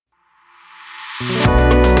Hi,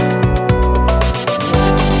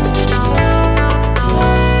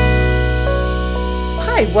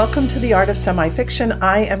 welcome to the Art of Semi-Fiction.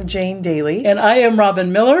 I am Jane Daly. And I am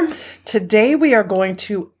Robin Miller. Today we are going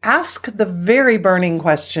to ask the very burning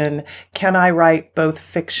question, can I write both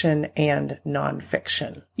fiction and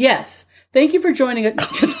nonfiction? Yes. Thank you for joining us.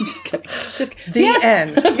 I'm just kidding. The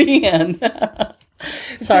end. The end.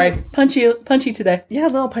 Sorry. Punchy today. Yeah, a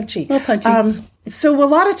little punchy. So a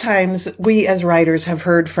lot of times we as writers have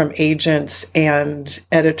heard from agents and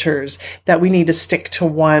editors that we need to stick to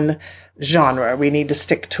one genre. We need to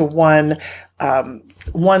stick to one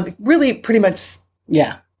really pretty much.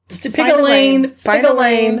 Yeah. Just to pick a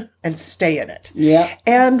lane and stay in it. Yeah.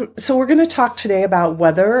 And so we're going to talk today about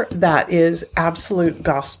whether that is absolute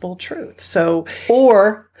gospel truth. So,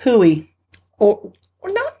 or hooey. Or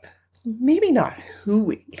not. Maybe not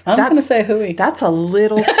hooey. I'm going to say hooey. That's a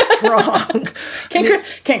little strong.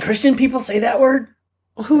 Can't Christian people say that word?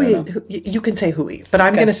 Hooey, you can say hooey, but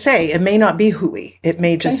I'm going to say it may not be hooey. It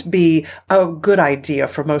may just be a good idea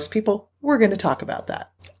for most people. We're going to talk about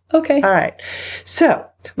that. Okay. All right. So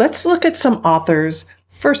let's look at some authors,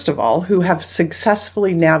 first of all, who have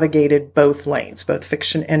successfully navigated both lanes, both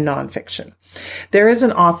fiction and nonfiction. There is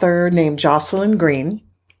an author named Jocelyn Green,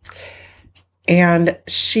 and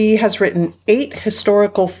she has written 8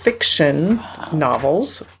 historical fiction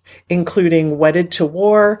novels, including Wedded to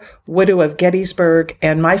War, Widow of Gettysburg,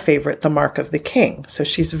 and my favorite, The Mark of the King. So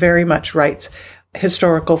she's very much writes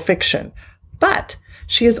historical fiction. But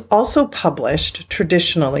she has also published,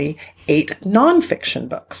 traditionally, 8 nonfiction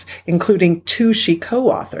books, including 2 she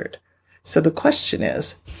co-authored. So the question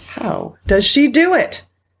is, how does she do it?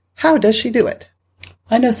 How does she do it?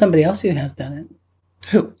 I know somebody else who has done it.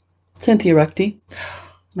 Who? Cynthia Ruchty,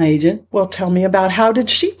 my agent. Well, tell me about how did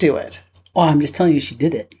she do it? Oh, I'm just telling you she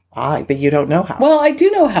did it. But you don't know how. Well, I do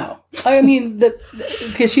know how. I mean,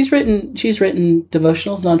 because she's written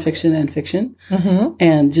devotionals, nonfiction and fiction,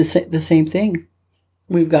 and just the same thing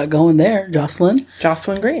we've got going there. Jocelyn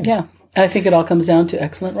Green. Yeah, I think it all comes down to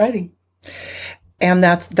excellent writing, and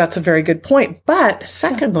that's a very good point. But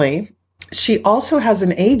secondly, she also has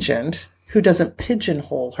an agent who doesn't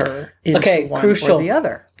pigeonhole her into one or the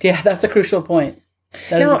other. Yeah, that's a crucial point.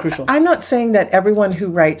 That is a crucial. I'm not saying that everyone who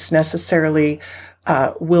writes necessarily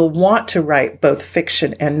will want to write both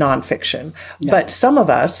fiction and nonfiction. Yeah. But some of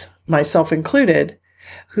us, myself included,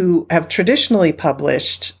 who have traditionally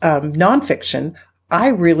published nonfiction,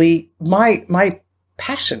 my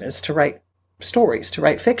passion is to write stories, to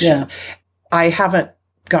write fiction. Yeah. I haven't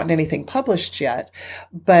gotten anything published yet,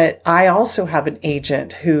 but I also have an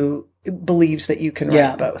agent who believes that you can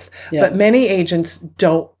write both. Yeah. But many agents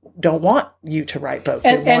don't want you to write both.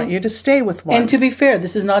 They want you to stay with one. And to be fair,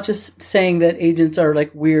 this is not just saying that agents are like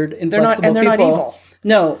weird, inflexible people. They're not evil.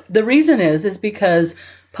 No, the reason is because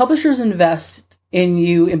publishers invest in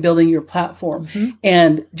you in building your platform. Mm-hmm.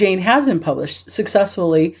 And Jane has been published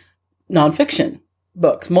successfully nonfiction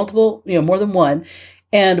books, multiple, more than one.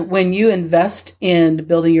 And when you invest in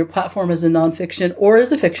building your platform as a nonfiction or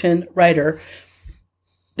as a fiction writer,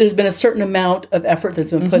 there's been a certain amount of effort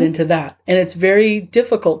that's been put into that. And it's very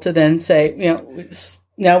difficult to then say,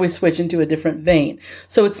 now we switch into a different vein.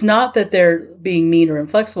 So it's not that they're being mean or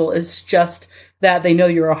inflexible. It's just that they know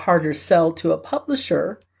you're a harder sell to a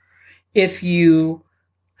publisher if you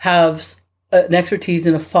have an expertise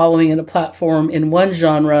in a following and a platform in one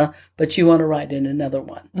genre, but you want to write in another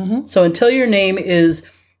one. Mm-hmm. So until your name is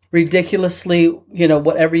ridiculously,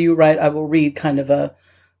 whatever you write, I will read kind of a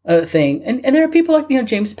thing. And there are people like,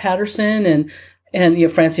 James Patterson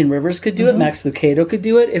and Francine Rivers could do it. Max Lucado could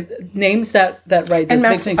do it. If names that write this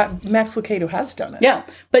Max big thing. Max Lucado has done it. Yeah.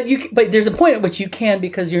 But there's a point at which you can,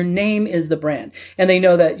 because your name is the brand and they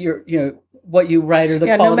know that you're, what you write or the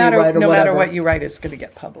quality you write or whatever. No matter what you write is going to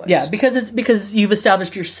get published. Yeah. Because you've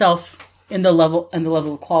established yourself in the level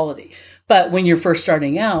of quality. But when you're first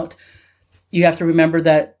starting out, you have to remember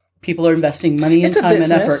that people are investing money and time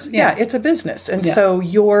and effort. Yeah, it's a business. And so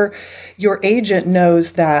your agent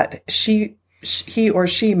knows that he or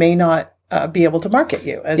she may not be able to market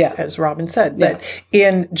you, as Robin said. But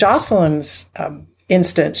in Jocelyn's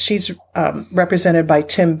instance, she's represented by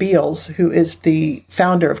Tim Beals, who is the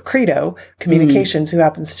founder of Credo Communications, who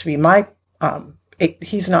happens to be my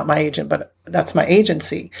he's not my agent, but that's my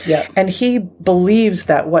agency. Yeah. And he believes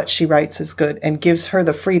that what she writes is good and gives her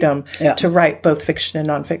the freedom to write both fiction and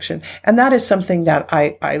nonfiction. And that is something that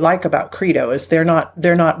I like about Credo, is they're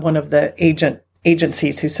not one of the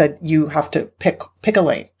agencies who said you have to pick a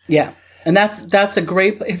lane. Yeah. And that's a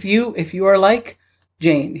great, if you are like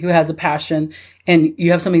Jane, who has a passion and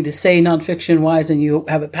you have something to say nonfiction wise and you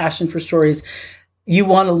have a passion for stories, you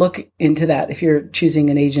want to look into that if you're choosing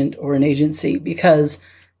an agent or an agency, because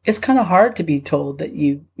it's kind of hard to be told that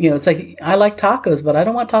it's like, I like tacos, but I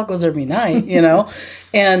don't want tacos every night,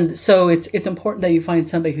 And so it's important that you find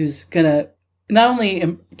somebody who's going to not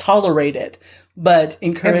only tolerate it, but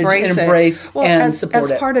encourage, embrace and support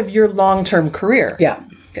it. As part of your long-term career. Yeah.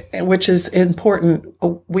 Which is important.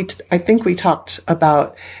 I think we talked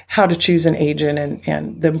about how to choose an agent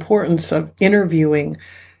and the importance of interviewing.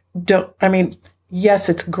 Yes,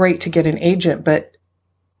 it's great to get an agent, but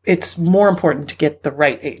it's more important to get the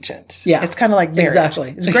right agent. Yeah. It's kind of like marriage.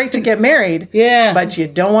 Exactly. It's great to get married. Yeah. But you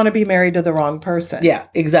don't want to be married to the wrong person. Yeah,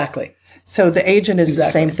 exactly. So the agent is the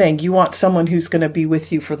same thing. You want someone who's going to be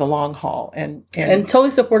with you for the long haul and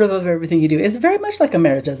totally supportive of everything you do. It's very much like a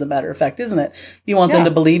marriage, as a matter of fact, isn't it? You want them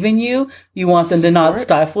to believe in you. You want them to not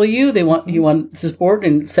stifle you. You want support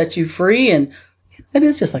and set you free. And it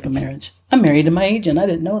is just like a marriage. I'm married to my agent. I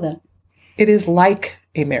didn't know that. It is like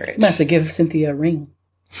a marriage. I'm going to have to give Cynthia a ring.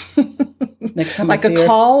 Next time like a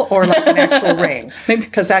call or like an actual ring. Maybe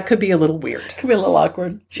because that could be a little weird. Could be a little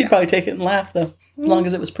awkward. She'd probably take it and laugh though, as long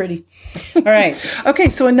as it was pretty. All right. Okay,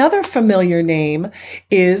 so another familiar name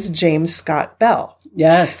is James Scott Bell.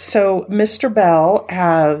 Yes. So Mr. Bell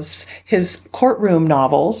has his courtroom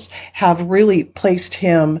novels have really placed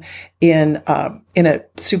him in a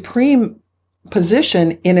supreme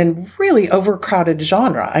position in a really overcrowded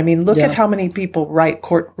genre. I mean, look at how many people write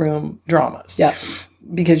courtroom dramas. Yeah.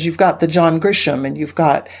 Because you've got the John Grisham and you've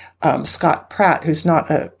got Scott Pratt, who's not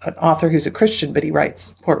an author who's a Christian, but he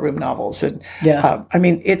writes courtroom novels. And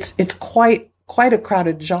it's quite a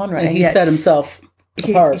crowded genre. And he set himself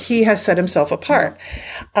apart. He has set himself apart.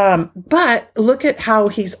 But look at how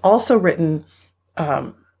he's also written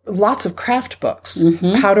lots of craft books.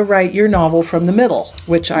 Mm-hmm. How to write your novel from the middle,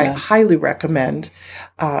 which I highly recommend.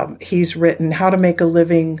 He's written How to Make a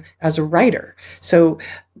Living as a Writer. So,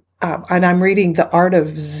 and I'm reading The Art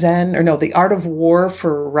of War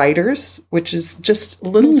for Writers, which is just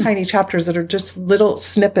little tiny chapters that are just little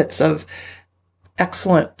snippets of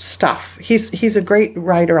excellent stuff. He's a great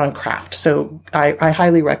writer on craft, so I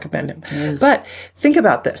highly recommend him. Yes. But think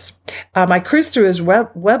about this. I cruised through his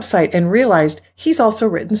website and realized he's also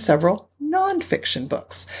written several nonfiction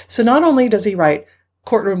books. So not only does he write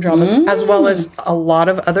courtroom dramas, as well as a lot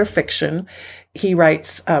of other fiction, he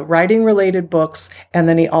writes writing-related books, and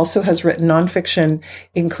then he also has written nonfiction,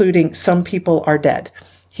 including Some People Are Dead.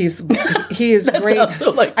 He is great. Sounds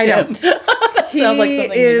so like Jim. Sounds like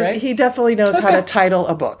something you write. He definitely knows how to title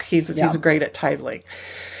a book. He's great at titling.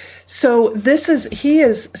 So he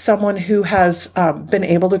is someone who has been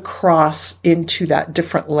able to cross into that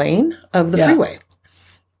different lane of the freeway.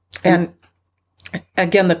 And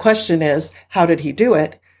again, the question is, how did he do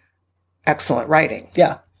it? Excellent writing.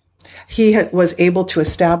 Yeah. He was able to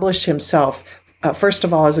establish himself, first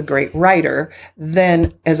of all, as a great writer,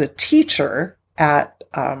 then as a teacher at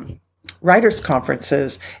writers'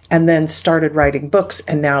 conferences, and then started writing books,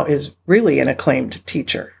 and now is really an acclaimed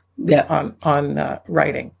teacher on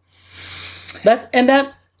writing.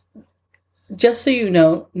 That, just so you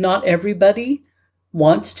know, not everybody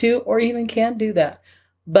wants to or even can do that.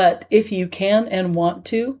 But if you can and want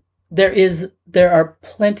to, there are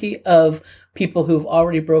plenty of people who've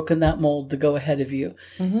already broken that mold to go ahead of you.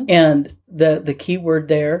 Mm-hmm. And the key word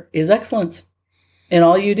there is excellence in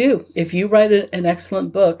all you do. If you write an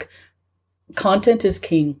excellent book, content is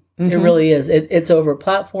king. Mm-hmm. It really is. It's over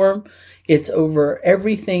platform. It's over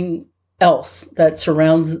everything else that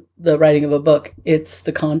surrounds the writing of a book. It's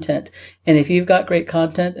the content. And if you've got great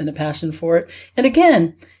content and a passion for it, and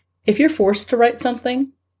again, if you're forced to write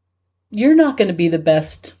something, you're not going to be the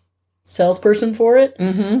best salesperson for it.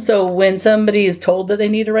 Mm-hmm. So when somebody is told that they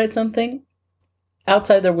need to write something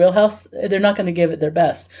outside their wheelhouse, they're not going to give it their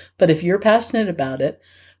best. But if you're passionate about it,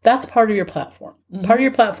 that's part of your platform. Mm-hmm. Part of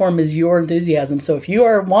your platform is your enthusiasm. So if you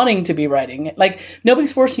are wanting to be writing, like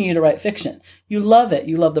nobody's forcing you to write fiction. You love it.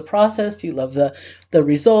 You love the process. You love the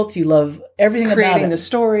result. You love everything about it. Creating the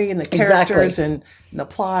story and the characters and the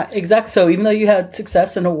plot. Exactly. So even though you had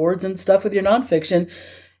success and awards and stuff with your nonfiction,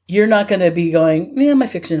 you're not going to be going, my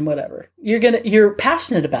fiction, whatever. You're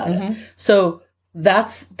passionate about it. So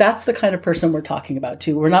that's the kind of person we're talking about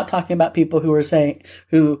too. We're not talking about people who are saying,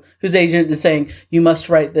 whose agent is saying, you must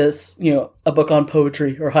write this, a book on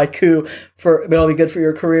poetry or haiku it'll be good for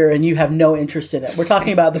your career, and you have no interest in it. We're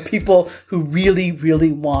talking about the people who really,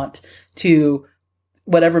 really want to,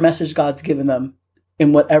 whatever message God's given them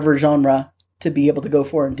in whatever genre, to be able to go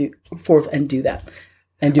forth and do that.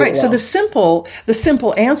 and do it well. So the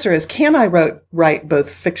simple answer is, can I write both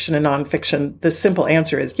fiction and nonfiction? The simple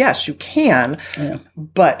answer is yes, you can,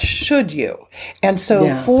 but should you? And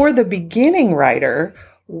so for the beginning writer,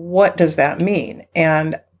 what does that mean?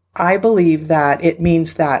 And I believe that it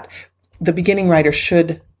means that the beginning writer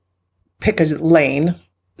should pick a lane,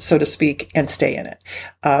 so to speak, and stay in it.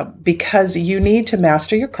 Because you need to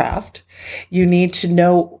master your craft. You need to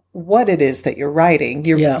know what it is that you're writing,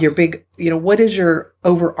 your big, what is your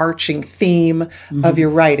overarching theme of your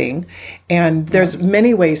writing? And there's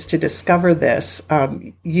many ways to discover this.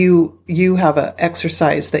 You have an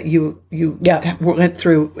exercise that you went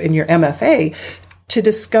through in your MFA to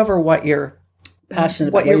discover what you're passionate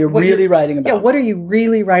about, what you're really writing about. Yeah, what are you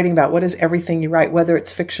really writing about? What is everything you write, whether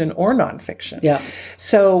it's fiction or nonfiction? Yeah.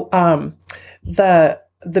 So the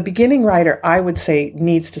beginning writer, I would say,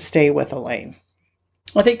 needs to stay with a lane.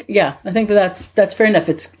 I think that's fair enough.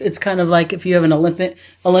 It's kind of like if you have an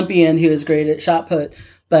Olympian who is great at shot put,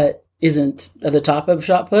 but isn't at the top of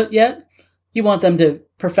shot put yet. You want them to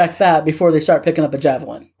perfect that before they start picking up a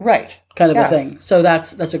javelin, right? Kind of a thing. So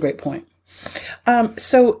that's a great point.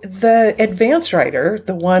 So the advanced writer,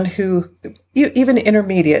 the one who, even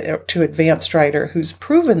intermediate to advanced writer who's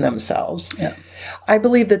proven themselves, I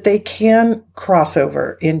believe that they can cross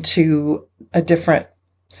over into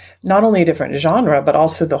not only a different genre, but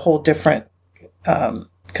also the whole different,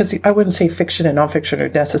 because I wouldn't say fiction and nonfiction are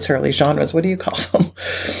necessarily genres. What do you call them?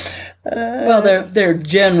 Well, they're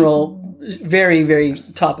general, very, very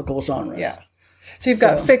topical genres. Yeah. So you've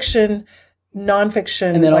got fiction,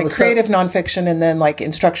 nonfiction, and then like creative nonfiction, and then like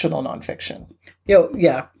instructional nonfiction.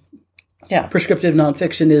 Yeah. Prescriptive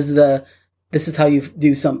nonfiction is this is how you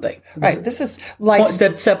do something. Right. This is like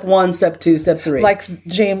step 1, step 2, step 3. Like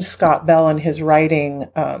James Scott Bell and his writing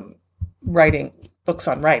books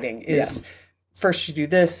on writing is first you do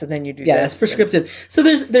this and then you do this. Yeah, it's prescriptive. So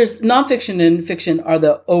there's nonfiction and fiction are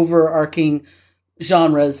the overarching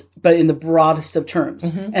genres, but in the broadest of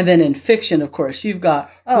terms. Mm-hmm. And then in fiction, of course, you've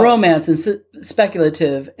got romance and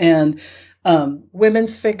speculative and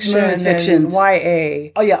women's fiction and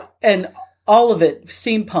YA. Oh yeah, and all of it,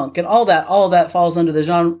 steampunk and all of that falls under the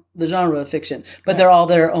genre of fiction, but they're all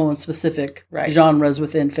their own specific genres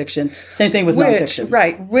within fiction. Same thing with nonfiction.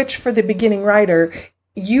 Right. Which for the beginning writer,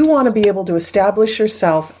 you want to be able to establish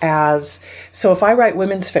yourself as, so if I write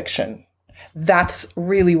women's fiction, that's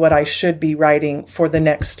really what I should be writing for the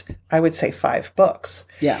next, I would say, 5 books.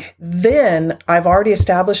 Yeah. Then I've already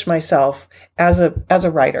established myself as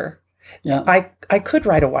a writer. Yeah. I could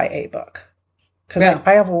write a YA book. Because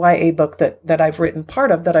I have a YA book that I've written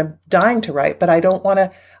part of that I'm dying to write, but I don't want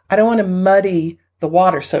to muddy the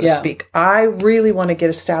water, so to speak. I really want to get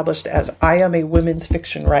established as I am a women's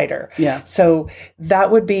fiction writer. Yeah. So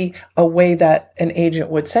that would be a way that an agent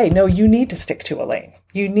would say, no, you need to stick to a lane.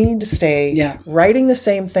 You need to stay writing the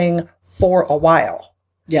same thing for a while.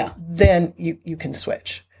 Yeah. Then you can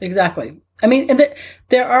switch. Exactly. I mean, and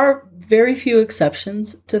there are very few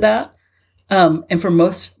exceptions to that. And for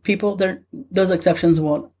most people, those exceptions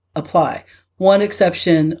won't apply. One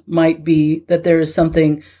exception might be that there is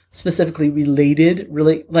something specifically related,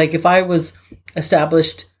 really, like if I was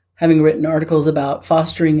established having written articles about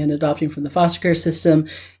fostering and adopting from the foster care system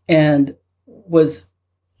and was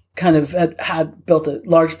kind of had built a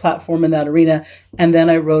large platform in that arena. And then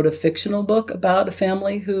I wrote a fictional book about a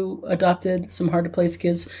family who adopted some hard to place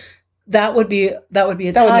kids. That would be a tie-in. That would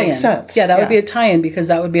make sense. Yeah, that would be a tie-in because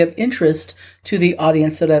that would be of interest to the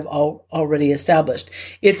audience that I've already established.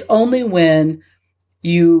 It's only when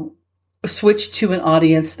you switch to an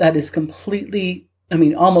audience that is completely,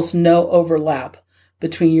 almost no overlap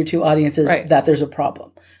between your two audiences that there's a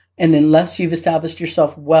problem. And unless you've established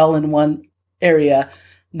yourself well in one area,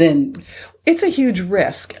 then it's a huge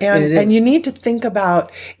risk. And you need to think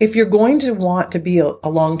about, if you're going to want to be a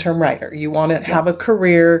long-term writer, you want to have a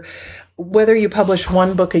career, whether you publish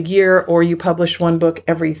one book a year or you publish one book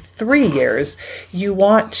every 3 years, you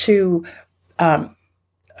want to,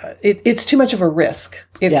 it's too much of a risk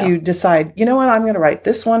if you decide, you know what, I'm going to write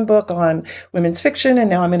this one book on women's fiction, and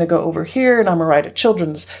now I'm going to go over here and I'm going to write a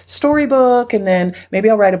children's storybook, and then maybe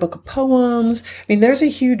I'll write a book of poems. There's a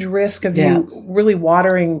huge risk of you really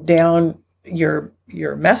watering down your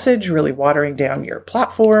message, really watering down your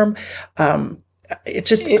platform. It's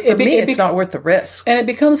just, for me, it's not worth the risk. And it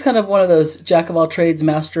becomes kind of one of those jack of all trades,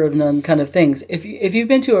 master of none kind of things. If you've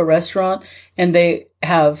been to a restaurant and they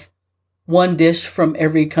have one dish from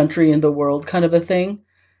every country in the world kind of a thing,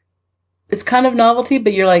 it's kind of novelty,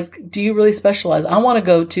 but you're like, do you really specialize? I want to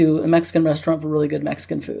go to a Mexican restaurant for really good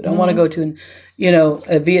Mexican food. I want to go to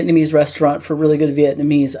a Vietnamese restaurant for really good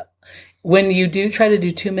Vietnamese. When you do try to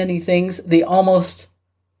do too many things, they almost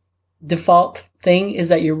default thing is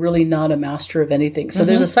that you're really not a master of anything. So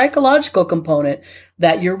there's a psychological component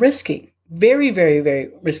that you're risking. Very, very, very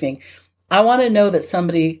risking. I want to know that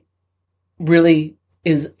somebody really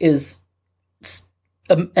is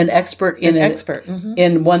an expert in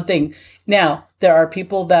in one thing. Now, there are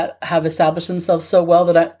people that have established themselves so well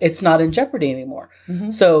that it's not in jeopardy anymore.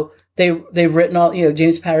 So they've written all,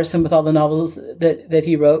 James Patterson with all the novels that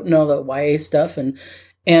he wrote and all the YA stuff. And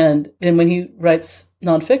then when he writes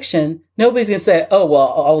nonfiction, nobody's going to say, oh, well,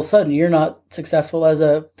 all of a sudden you're not successful as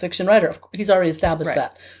a fiction writer. He's already established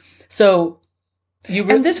that. So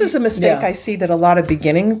and this is a mistake I see that a lot of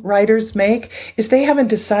beginning writers make, is they haven't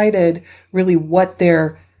decided really what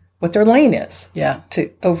their lane is. Yeah.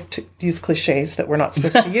 To use cliches that we're not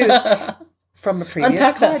supposed to use from a previous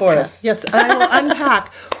Unpack that for us. Yes, I will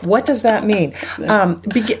unpack. What does that mean?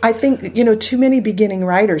 I think, too many beginning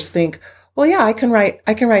writers think, well, yeah, I can write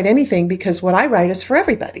anything because what I write is for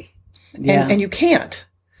everybody. And you can't.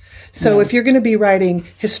 So if you're going to be writing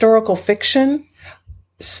historical fiction,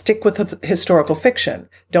 stick with historical fiction.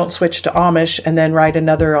 Don't switch to Amish and then write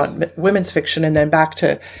another on women's fiction and then back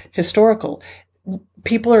to historical.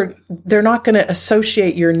 They're not going to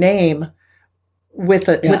associate your name with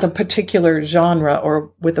a particular genre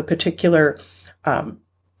or with a particular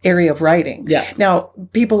area of writing. Yeah. Now,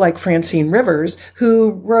 people like Francine Rivers,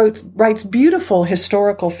 who writes beautiful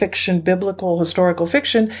historical fiction, biblical historical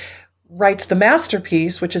fiction, writes the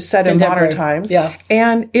masterpiece, which is set in modern times,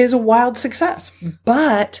 and is a wild success.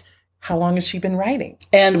 But how long has she been writing?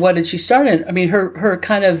 And what did she start in? I mean, her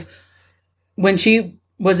kind of, when she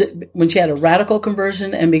had a radical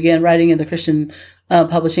conversion and began writing in the Christian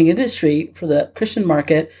publishing industry for the Christian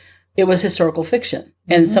market, it was historical fiction.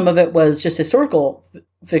 And some of it was just historical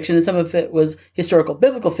fiction and some of it was historical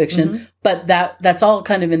biblical fiction, but that's all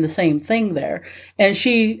kind of in the same thing there. And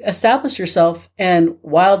she established herself and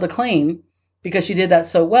wild acclaim because she did that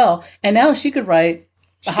so well. And now she could write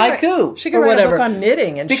a haiku. She could write a book on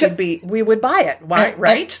knitting and we would buy it. Why,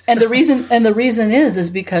 right? And the reason is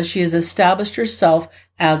because she has established herself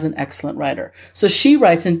as an excellent writer. So she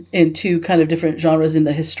writes in two kind of different genres, in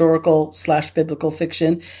the historical / biblical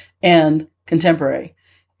fiction and contemporary.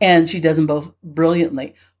 And she does them both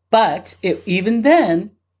brilliantly. But even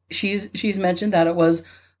then, she's mentioned that it was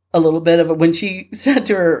a little bit of when she said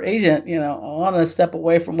to her agent, I want to step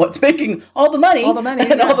away from what's making all the money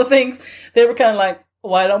and all the things. They were kind of like,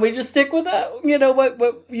 why don't we just stick with that?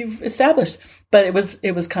 What you've established. But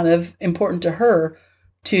it was kind of important to her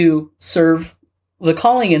to serve the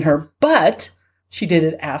calling in her, but she did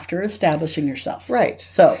it after establishing herself. Right.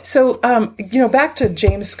 So back to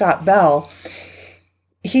James Scott Bell.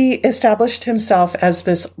 He established himself as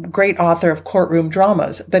this great author of courtroom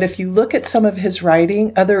dramas. But if you look at some of his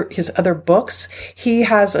writing, his other books, he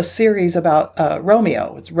has a series about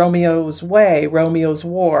Romeo. It's Romeo's Way, Romeo's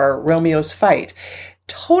War, Romeo's Fight.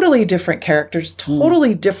 Totally different characters,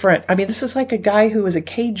 totally different. I mean, this is like a guy who is a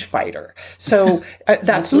cage fighter. So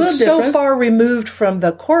that's so far removed from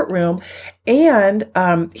the courtroom. And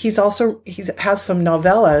he has some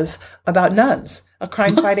novellas about nuns, a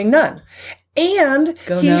crime-fighting nun. And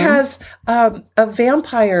he has a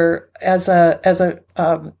vampire as a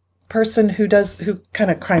person who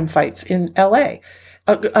kind of crime fights in L.A.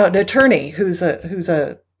 An attorney who's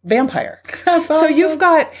a vampire. That's awesome. So you've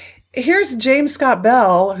got here's James Scott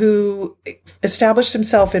Bell, who established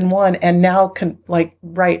himself in one and now can write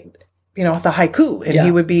the haiku, and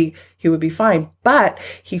he would be fine. But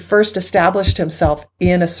he first established himself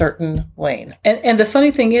in a certain lane. And the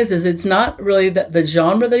funny thing is it's not really the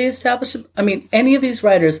genre that he established. I mean, any of these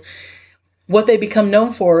writers, what they become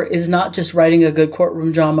known for is not just writing a good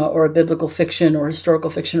courtroom drama or a biblical fiction or historical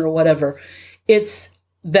fiction or whatever. It's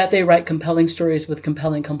that they write compelling stories with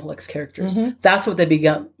compelling, complex characters. That's what they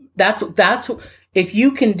become. That's if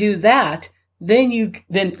you can do that,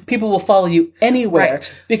 then people will follow you anywhere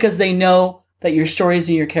because they know that your stories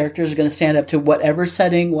and your characters are going to stand up to whatever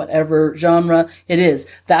setting, whatever genre it is.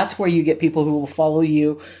 That's where you get people who will follow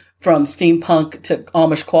you, from steampunk to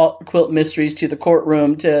Amish quilt mysteries to the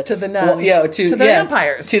courtroom to the nuns, to the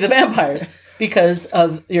vampires, to the vampires. Because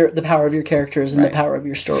of the power of your characters and the power of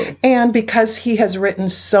your story. And because he has written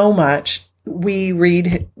so much, we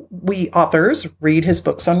authors read his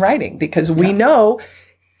books on writing because we know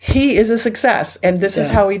he is a success and this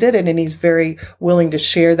is how he did it. And he's very willing to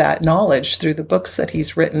share that knowledge through the books that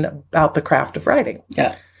he's written about the craft of writing.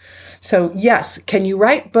 Yeah. So yes, can you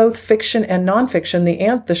write both fiction and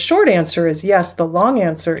nonfiction? The short answer is yes. The long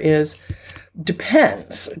answer is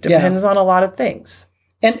depends. Depends on a lot of things.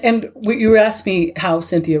 And you asked me how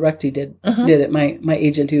Cynthia Ruchti did it. My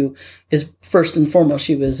agent, who is first and foremost,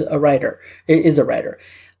 she was a writer, is a writer.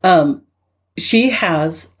 She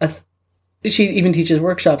has she even teaches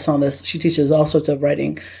workshops on this. She teaches all sorts of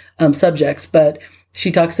writing subjects, but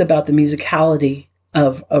she talks about the musicality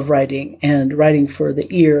of writing and writing for the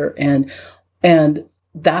ear, and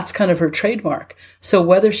that's kind of her trademark. So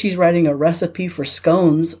whether she's writing a recipe for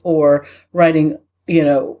scones or writing,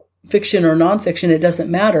 fiction or nonfiction, it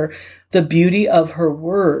doesn't matter. The beauty of her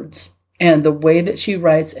words and the way that she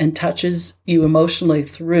writes and touches you emotionally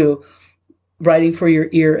through writing for your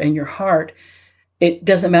ear and your heart, it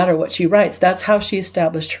doesn't matter what she writes. That's how she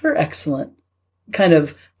established her excellent kind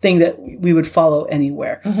of thing that we would follow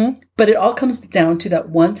anywhere. Mm-hmm. But it all comes down to that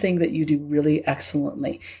one thing that you do really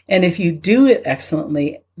excellently. And if you do it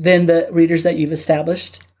excellently, then the readers that you've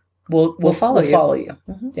established will follow you.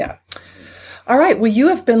 Mm-hmm. Yeah. All right. Well, you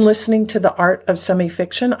have been listening to The Art of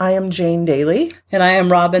Semi-Fiction. I am Jane Daly. And I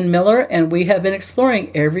am Robin Miller, and we have been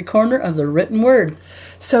exploring every corner of the written word.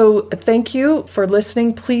 So thank you for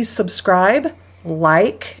listening. Please subscribe,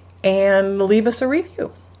 like, and leave us a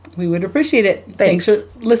review. We would appreciate it. Thanks for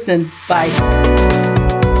listening. Bye.